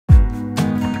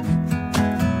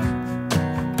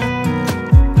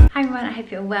everyone, I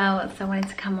hope you're well. So I wanted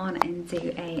to come on and do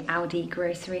a Aldi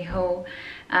grocery haul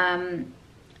and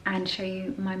show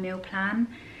you my meal plan.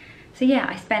 So yeah,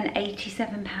 I spent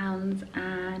 £87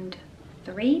 and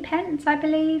 3 pence, I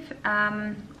believe.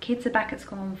 Kids are back at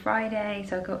school on Friday,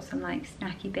 so I got some like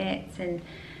snacky bits and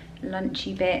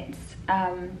lunchy bits.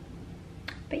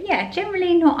 But yeah,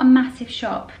 generally not a massive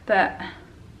shop, but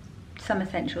some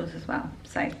essentials as well.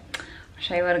 So I'll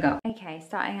show you what I got. Okay,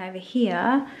 starting over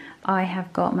here, I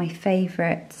have got my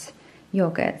favourite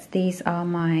yogurts. These are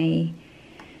my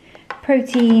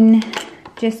protein,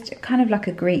 just kind of like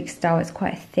a Greek style. It's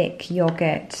quite a thick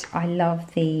yogurt. I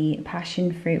love the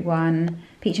passion fruit one,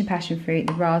 peach and passion fruit,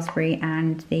 the raspberry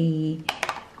and the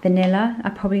vanilla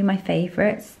are probably my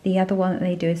favourites. The other one that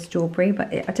they do is strawberry,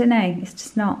 but I don't know, it's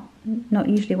just not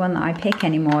usually one that I pick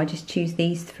anymore. I just choose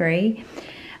these 3.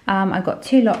 I've got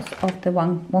 2 lots of the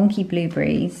wonky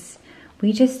blueberries.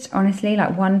 We just honestly,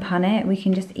 like one punnet, we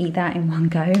can just eat that in one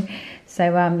go. So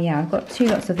yeah, I've got 2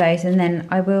 lots of those, and then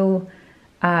I will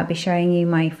be showing you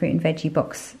my fruit and veggie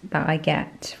box that I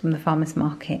get from the farmer's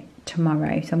market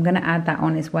tomorrow. So I'm going to add that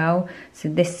on as well. So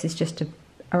this is just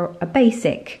a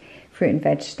basic fruit and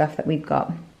veg stuff that we've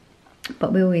got,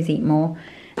 but we always eat more.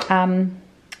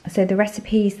 So the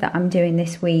recipes that I'm doing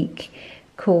this week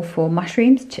call for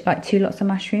mushrooms, like 2 lots of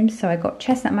mushrooms. So I got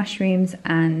chestnut mushrooms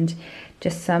and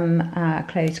just some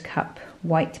closed cup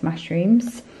white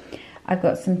mushrooms. I've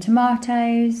got some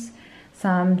tomatoes,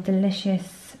 some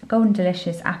delicious, golden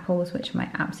delicious apples, which are my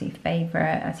absolute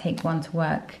favourite. I take one to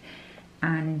work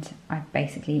and I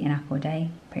basically eat an apple a day,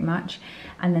 pretty much.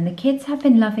 And then the kids have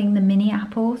been loving the mini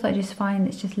apples. I just find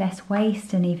it's just less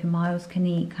waste, and even Miles can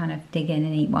eat, kind of dig in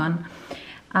and eat one.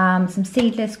 Some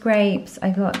seedless grapes. I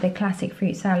got the classic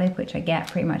fruit salad, which I get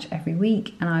pretty much every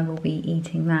week, and I will be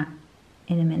eating that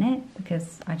in a minute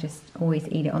because I just always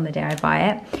eat it on the day I buy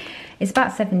it. It's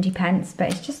about 70 pence, but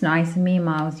it's just nice, and me and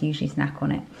Miles usually snack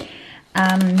on it.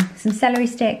 Some celery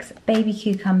sticks, baby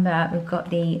cucumber. We've got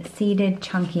the seeded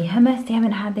chunky hummus. They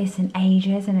haven't had this in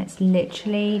ages, and it's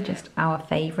literally just our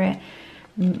favourite,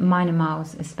 mine and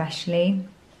Miles especially.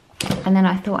 And then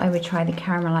I thought I would try the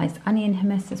caramelised onion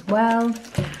hummus as well.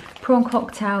 Prawn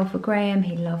cocktail for Graham,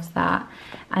 he loves that.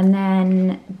 And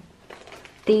then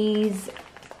these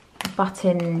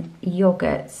button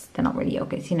yogurts, they're not really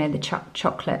yogurts, you know, the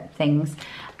chocolate things.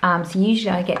 So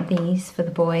usually I get these for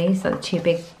the boys, so the 2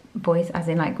 big boys, as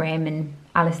in like Graham and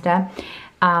Alistair.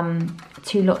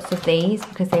 2 lots of these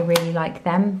because they really like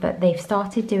them, but they've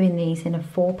started doing these in a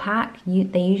 4-pack.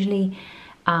 They usually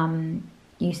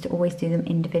used to always do them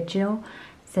individual,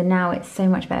 so now it's so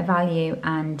much better value.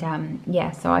 And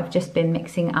yeah, so I've just been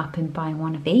mixing it up and buying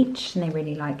 1 of each, and they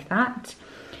really like that.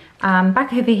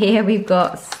 Back over here we've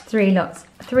got 3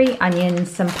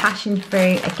 onions, some passion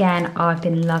fruit. Again, I've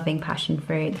been loving passion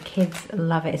fruit. The kids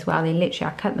love it as well. They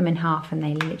literally, I cut them in half and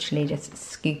they literally just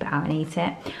scoop it out and eat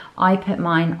it. I put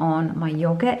mine on my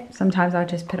yogurt. Sometimes I'll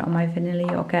just put it on my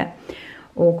vanilla yogurt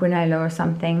or granola or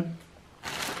something.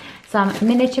 Some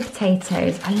miniature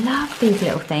potatoes. I love these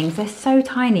little things. They're so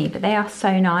tiny, but they are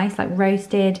so nice, like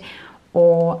roasted,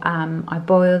 or I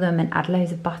boil them and add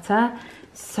loads of butter.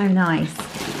 So nice.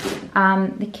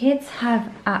 The kids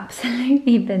have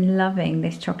absolutely been loving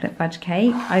this chocolate fudge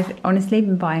cake. I've honestly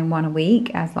been buying 1 a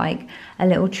week as like a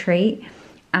little treat,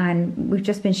 and we've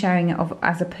just been sharing it off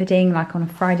as a pudding, like on a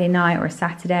Friday night or a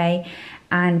Saturday,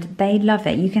 and they love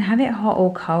it. You can have it hot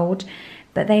or cold,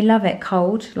 but they love it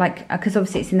cold, like, because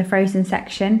obviously it's in the frozen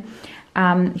section.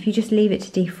 If you just leave it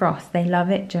to defrost, they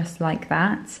love it just like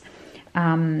that.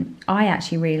 I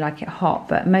actually really like it hot,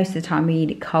 but most of the time we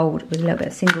eat it cold with a little bit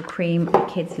of single cream. The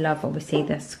kids love obviously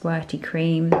the squirty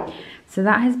cream, so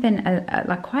that has been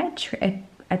like quite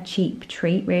a cheap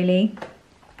treat really,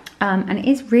 and it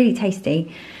is really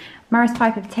tasty. Morris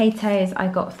Piper potatoes, I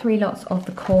got 3 lots of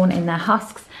the corn in their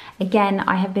husks. Again,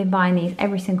 I have been buying these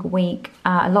every single week.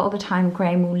 A lot of the time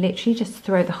Graham will literally just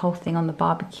throw the whole thing on the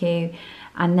barbecue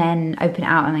and then open it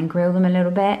out and then grill them a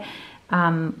little bit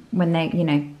when they're, you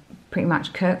know, pretty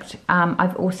much cooked.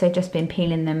 I've also just been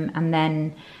peeling them and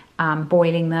then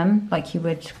boiling them like you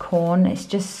would corn. It's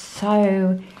just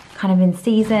so kind of in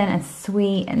season and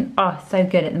sweet and oh, so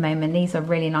good at the moment. These are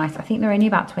really nice. I think they're only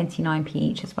about 29p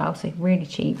each as well, so really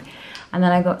cheap. And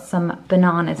then I got some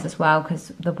bananas as well, because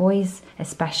the boys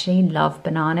especially love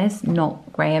bananas.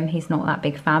 Not Graham, he's not that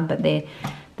big fan, but the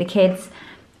kids,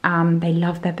 they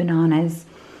love their bananas.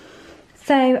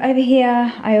 So over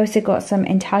here, I also got some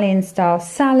Italian style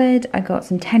salad. I got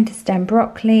some tender stem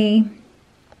broccoli.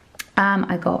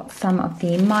 I got some of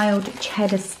the mild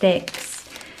cheddar sticks.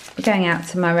 we're going out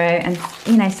tomorrow, and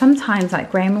you know, sometimes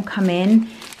like Graham will come in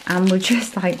and we'll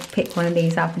just like pick one of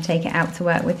these up and take it out to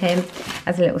work with him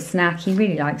as a little snack. He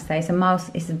really likes those. And Miles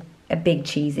is a big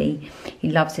cheesy. He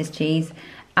loves his cheese.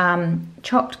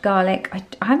 Chopped garlic.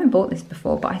 I haven't bought this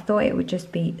before, but I thought it would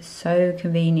just be so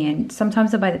convenient.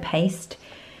 Sometimes I buy the paste,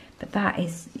 but that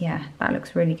is, yeah, that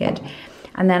looks really good.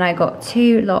 And then I got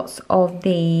 2 lots of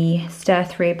the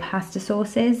stir-through pasta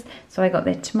sauces. So I got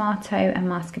the tomato and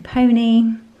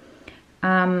mascarpone.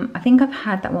 I think I've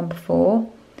had that one before.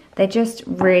 They're just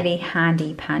really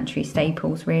handy pantry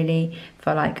staples, really,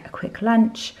 for like a quick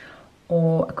lunch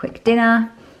or a quick dinner.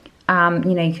 You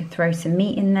know, you can throw some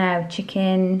meat in there,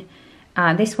 chicken.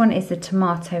 This one is the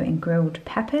tomato and grilled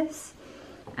peppers.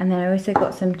 And then I also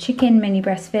got some chicken mini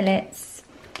breast fillets,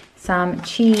 some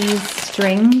cheese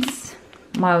strings.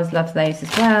 Miles loves those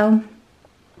as well.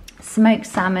 Smoked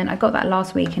salmon. I got that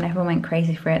last week and everyone went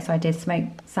crazy for it. So I did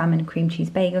smoked salmon and cream cheese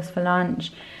bagels for lunch.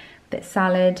 A bit of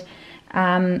salad.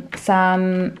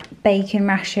 Some bacon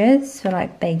rashers for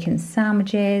like bacon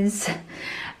sandwiches.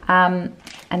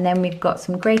 And then we've got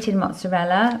some grated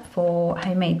mozzarella for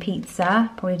homemade pizza.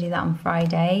 Probably do that on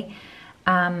Friday.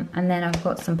 And then I've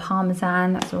got some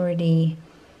parmesan that's already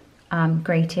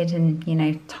grated and, you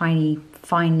know,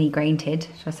 finely grated,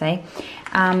 should I say.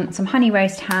 Some honey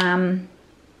roast ham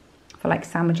for like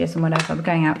sandwiches and whatever. We're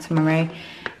going out tomorrow.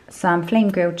 Some flame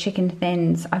grilled chicken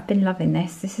thins. I've been loving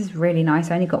this. This is really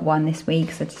nice. I only got one this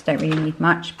week, so I just don't really need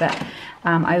much. But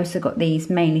I also got these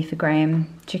mainly for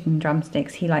Graham, chicken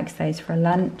drumsticks. He likes those for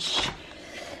lunch.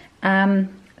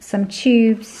 Some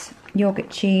tubes, yogurt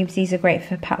tubes. These are great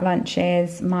for packed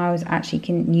lunches. Miles actually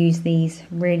can use these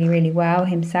really, really well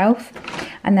himself.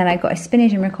 And then I got a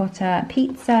spinach and ricotta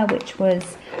pizza, which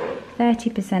was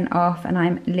 30% off, and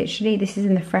I'm literally, this is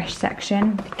in the fresh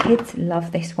section. The kids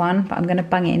love this one, but I'm going to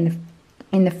bung it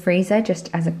in the freezer just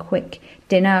as a quick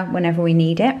dinner whenever we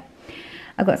need it.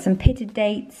 I got some pitted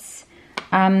dates.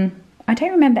 I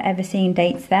don't remember ever seeing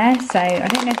dates there, so I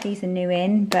don't know if these are new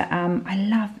in, but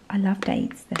I love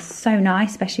dates. They're so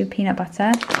nice, especially with peanut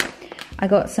butter. I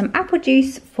got some apple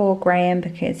juice for Graham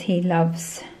because he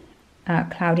loves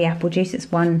cloudy apple juice.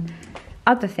 It's one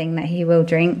other thing that he will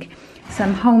drink.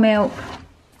 Some whole milk.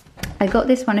 I got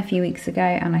this one a few weeks ago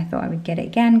and I thought I would get it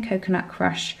again. Coconut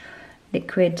Crush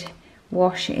liquid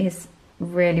wash. It is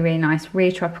really, really nice,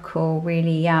 really tropical,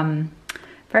 really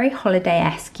very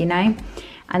holiday-esque, you know.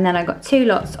 And then I got 2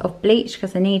 lots of bleach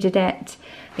because I needed it.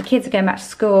 The kids are going back to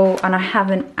school and I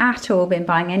haven't at all been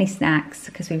buying any snacks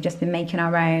because we've just been making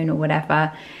our own or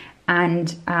whatever.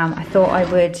 And I thought I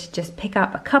would just pick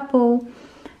up a couple.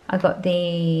 I got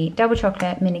the double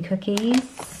chocolate mini cookies.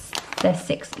 There's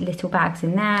 6 little bags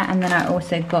in there, and then I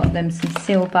also got them some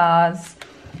seal bars.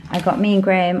 I got me and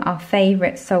Graham our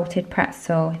favourite salted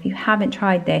pretzel. If you haven't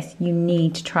tried this, you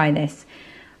need to try this.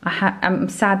 I'm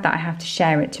sad that I have to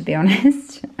share it, to be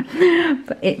honest.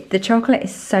 But the chocolate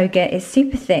is so good. It's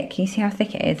super thick. Can you see how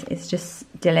thick it is? It's just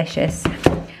delicious.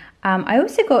 I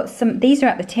also got some, these are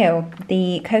at the till,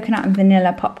 the coconut and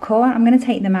vanilla popcorn. I'm going to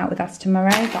take them out with us tomorrow,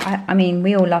 but I mean,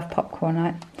 we all love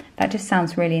popcorn. That just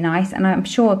sounds really nice, and I'm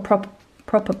sure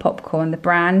proper popcorn, the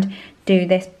brand, do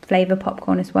this flavour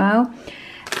popcorn as well.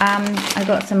 I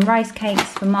got some rice cakes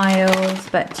for Miles,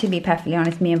 but to be perfectly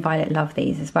honest, me and Violet love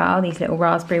these as well, these little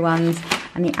raspberry ones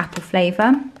and the apple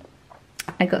flavour.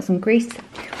 I got some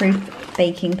grease-proof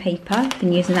baking paper,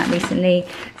 been using that recently.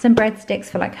 Some breadsticks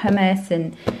for like hummus,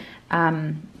 and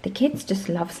the kids just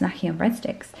love snacking on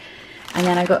breadsticks. And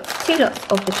then I got 2 lots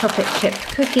of the chocolate chip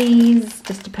cookies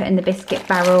just to put in the biscuit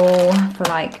barrel for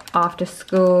like after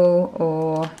school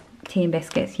or tea and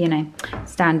biscuits, you know,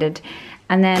 standard.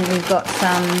 And then we've got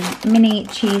some mini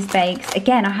cheese bakes.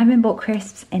 Again, I haven't bought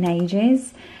crisps in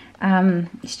ages.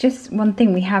 It's just one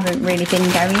thing we haven't really been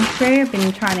going through. I've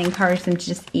been trying to encourage them to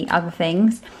just eat other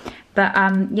things. But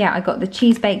yeah, I got the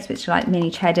cheese bakes, which are like mini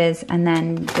cheddars, and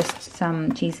then just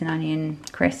some cheese and onion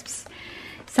crisps.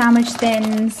 Sandwich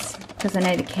thins, because I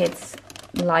know the kids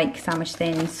like sandwich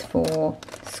thins for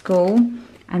school.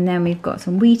 And then we've got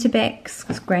some Weetabix,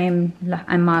 because Graham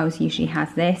and Miles usually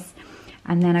has this.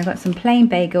 And then I got some plain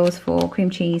bagels for cream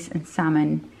cheese and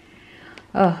salmon.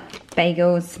 Oh,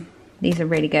 bagels, these are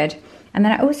really good. And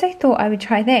then I also thought I would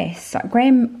try this.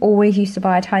 Graham always used to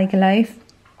buy a Tiger loaf.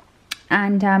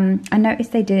 And I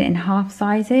noticed they did it in half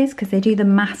sizes because they do the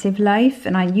massive loaf.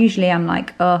 And I'm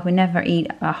like, oh, we never eat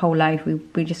a whole loaf.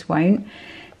 We just won't.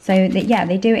 So yeah,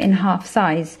 they do it in half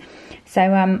size. So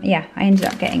yeah, I ended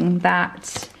up getting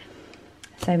that.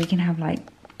 So we can have like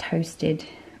toasted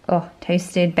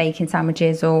bacon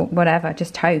sandwiches or whatever,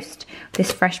 just toast.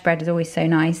 This fresh bread is always so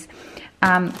nice.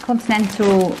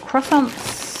 Continental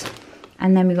croissants.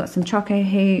 And then we've got some Choco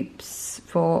Hoops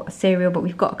for cereal, but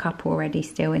we've got a couple already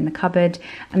still in the cupboard.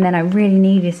 And then I really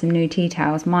needed some new tea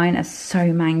towels. Mine are so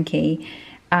manky.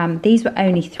 These were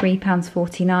only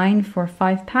 £3.49 for a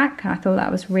 5-pack. I thought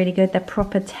that was really good. They're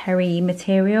proper terry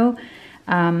material.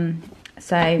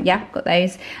 So yeah, got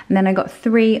those. And then I got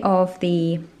 3 of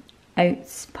the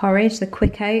oats porridge, the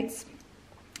quick oats.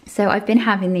 So I've been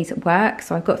having these at work.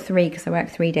 So I've got 3 because I work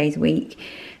 3 days a week.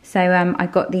 So I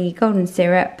got the golden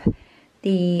syrup,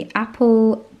 the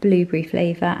apple blueberry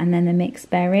flavour, and then the mixed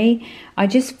berry. I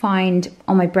just find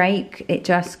on my break, it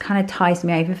just kind of ties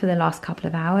me over for the last couple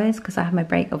of hours, because I have my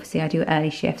break, obviously I do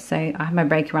early shifts, so I have my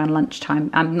break around lunchtime,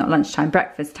 not lunchtime,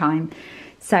 breakfast time.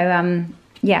 So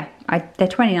yeah, they're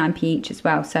 29p each as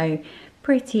well, so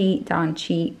pretty darn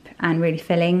cheap and really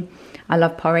filling. I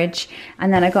love porridge.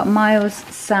 And then I got Miles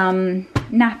some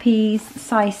nappies,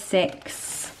 size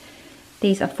 6.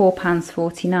 These are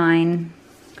 £4.49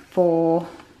 for,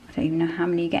 I don't even know how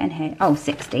many you get in here. Oh,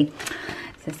 60. It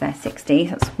says there 60.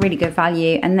 That's really good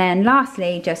value. And then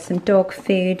lastly, just some dog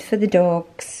food for the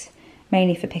dogs,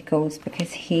 mainly for Pickles,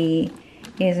 because he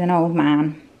is an old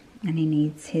man and he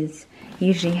needs his, he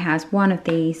usually has one of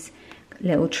these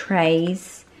little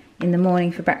trays in the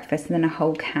morning for breakfast and then a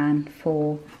whole can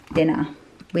for dinner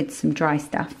with some dry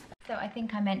stuff. So I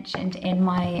think I mentioned in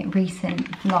my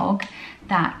recent vlog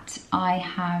that I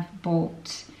have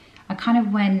bought,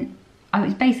 I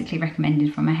was basically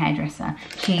recommended from a hairdresser.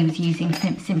 She was using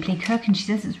Simply Cook, and she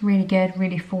says it's really good,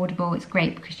 really affordable. It's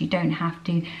great because you don't have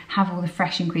to have all the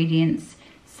fresh ingredients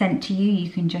sent to you. You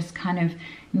can just kind of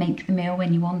make the meal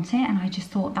when you want it. And I just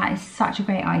thought that is such a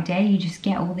great idea. You just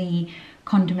get all the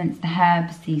condiments, the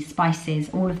herbs, the spices,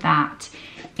 all of that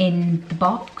in the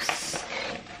box.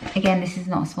 Again, this is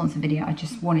not a sponsored video. I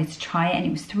just wanted to try it, and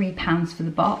it was £3 for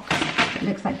the box. It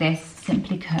looks like this,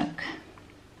 Simply Cook.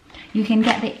 You can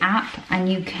get the app and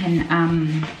you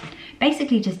can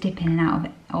basically just dip in and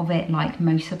out of it like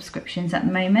most subscriptions at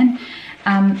the moment.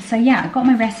 So yeah, I got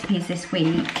my recipes this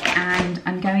week, and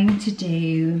I'm going to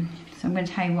do, so I'm going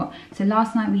to tell you what. So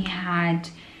last night we had,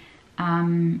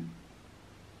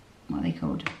 what are they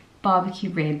called? Barbecue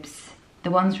ribs. The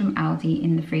ones from Aldi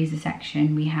in the freezer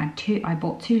section. We had 2, I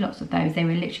bought 2 lots of those. They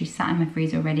were literally sat in my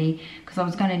freezer already because I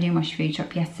was going to do my food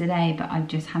shop yesterday, but I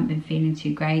just haven't been feeling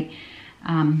too great.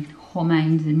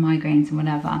 Hormones and migraines and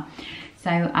whatever. So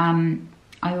I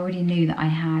already knew that I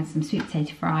had some sweet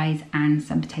potato fries and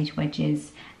some potato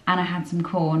wedges, and I had some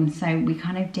corn. So we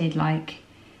kind of did like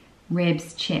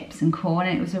ribs, chips and corn,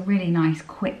 and it was a really nice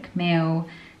quick meal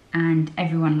and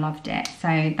everyone loved it.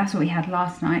 So that's what we had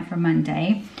last night for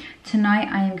Monday. Tonight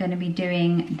I am going to be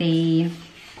doing the,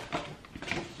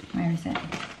 where is it?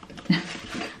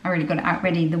 I already got it out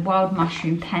ready, the wild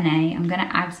mushroom penne. I'm going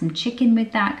to add some chicken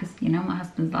with that because, you know, my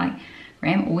husband's like,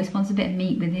 Graham always wants a bit of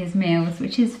meat with his meals,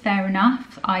 which is fair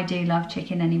enough. I do love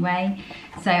chicken anyway.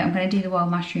 So I'm going to do the wild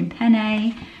mushroom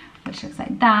penne, which looks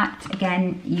like that.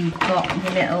 Again, you've got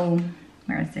your little,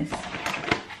 where is this?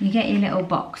 You get your little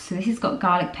box. So this has got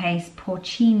garlic paste,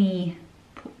 porcini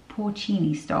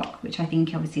stock, which I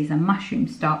think obviously is a mushroom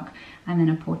stock, and then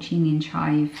a porcini and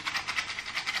chive,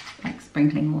 like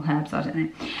sprinkling all herbs, I don't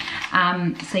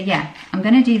know. So yeah, I'm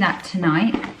gonna do that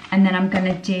tonight, and then I'm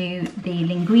gonna do the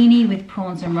linguine with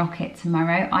prawns and rocket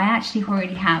tomorrow. I actually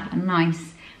already have a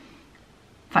nice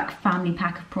like family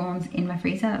pack of prawns in my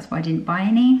freezer, that's why I didn't buy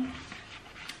any.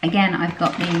 Again, I've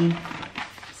got the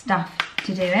stuff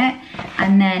to do it.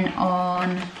 And then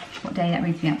on, what day that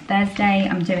brings me up, Thursday,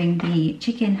 I'm doing the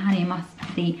chicken honey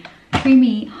mustard, the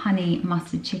creamy honey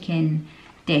mustard chicken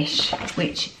dish,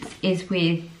 which is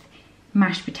with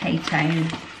mashed potato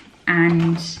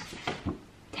and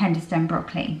tender stem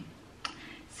broccoli.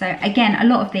 So again, a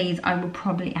lot of these I will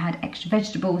probably add extra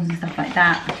vegetables and stuff like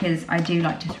that, because I do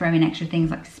like to throw in extra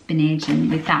things like spinach, and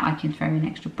with that I can throw in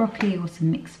extra broccoli or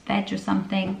some mixed veg or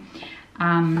something.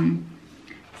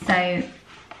 So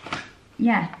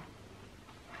yeah,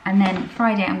 and then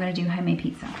Friday I'm going to do homemade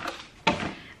pizza,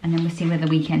 and then we'll see where the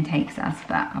weekend takes us,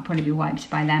 but I'll probably be wiped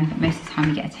by then. But most of the time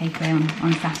we get a takeaway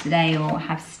on Saturday, or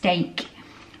have steak.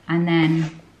 And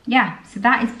then yeah, so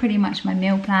that is pretty much my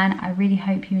meal plan. I really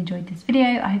hope you enjoyed this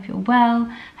video. I hope you're well,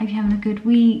 hope you're having a good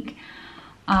week.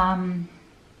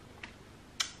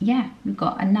 Yeah, we've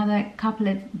got another couple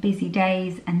of busy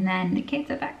days, and then the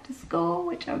kids are back to school,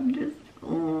 which I'm just,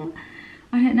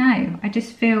 I don't know. I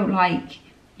just feel like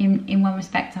in one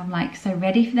respect I'm like so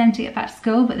ready for them to get back to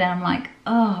school, but then I'm like,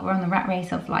 oh, we're on the rat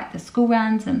race of like the school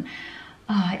runs, and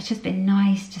oh, it's just been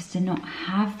nice just to not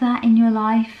have that in your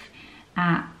life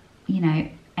at, you know,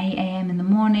 8 AM in the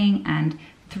morning, and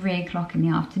 3 o'clock in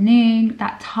the afternoon.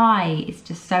 That tie is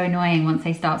just so annoying once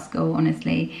they start school,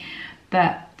 honestly.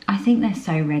 But I think they're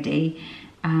so ready.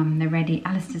 They're ready.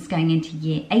 Alistair's going into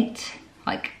year 8.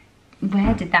 Like,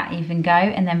 where did that even go?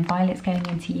 And then Violet's going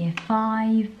into year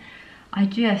 5. I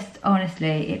just,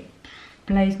 honestly, it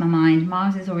blows my mind.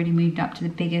 Miles has already moved up to the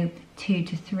bigger 2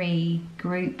 to 3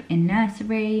 group in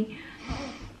nursery.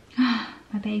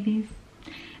 My babies.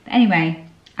 But anyway,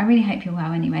 I really hope you're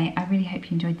well anyway. I really hope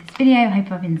you enjoyed this video. I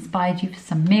hope I've inspired you for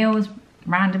some meals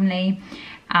randomly.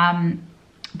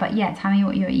 But yeah, tell me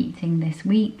what you're eating this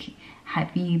week.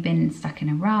 Have you been stuck in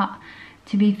a rut?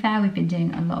 To be fair, we've been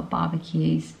doing a lot of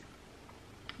barbecues,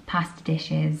 pasta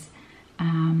dishes,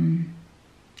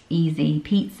 easy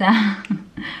pizza.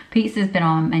 Pizza's been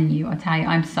on our menu, I'll tell you.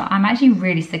 I'm actually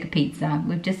really sick of pizza.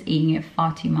 We're just eating it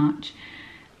far too much.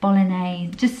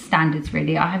 Bolognese, just standards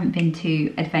really. I haven't been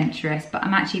too adventurous, but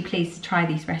I'm actually pleased to try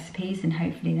these recipes and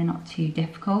hopefully they're not too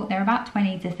difficult. They're about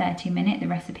 20 to 30 minute, the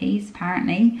recipes,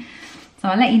 apparently. So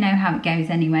I'll let you know how it goes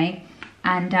anyway.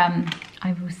 And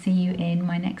I will see you in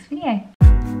my next video.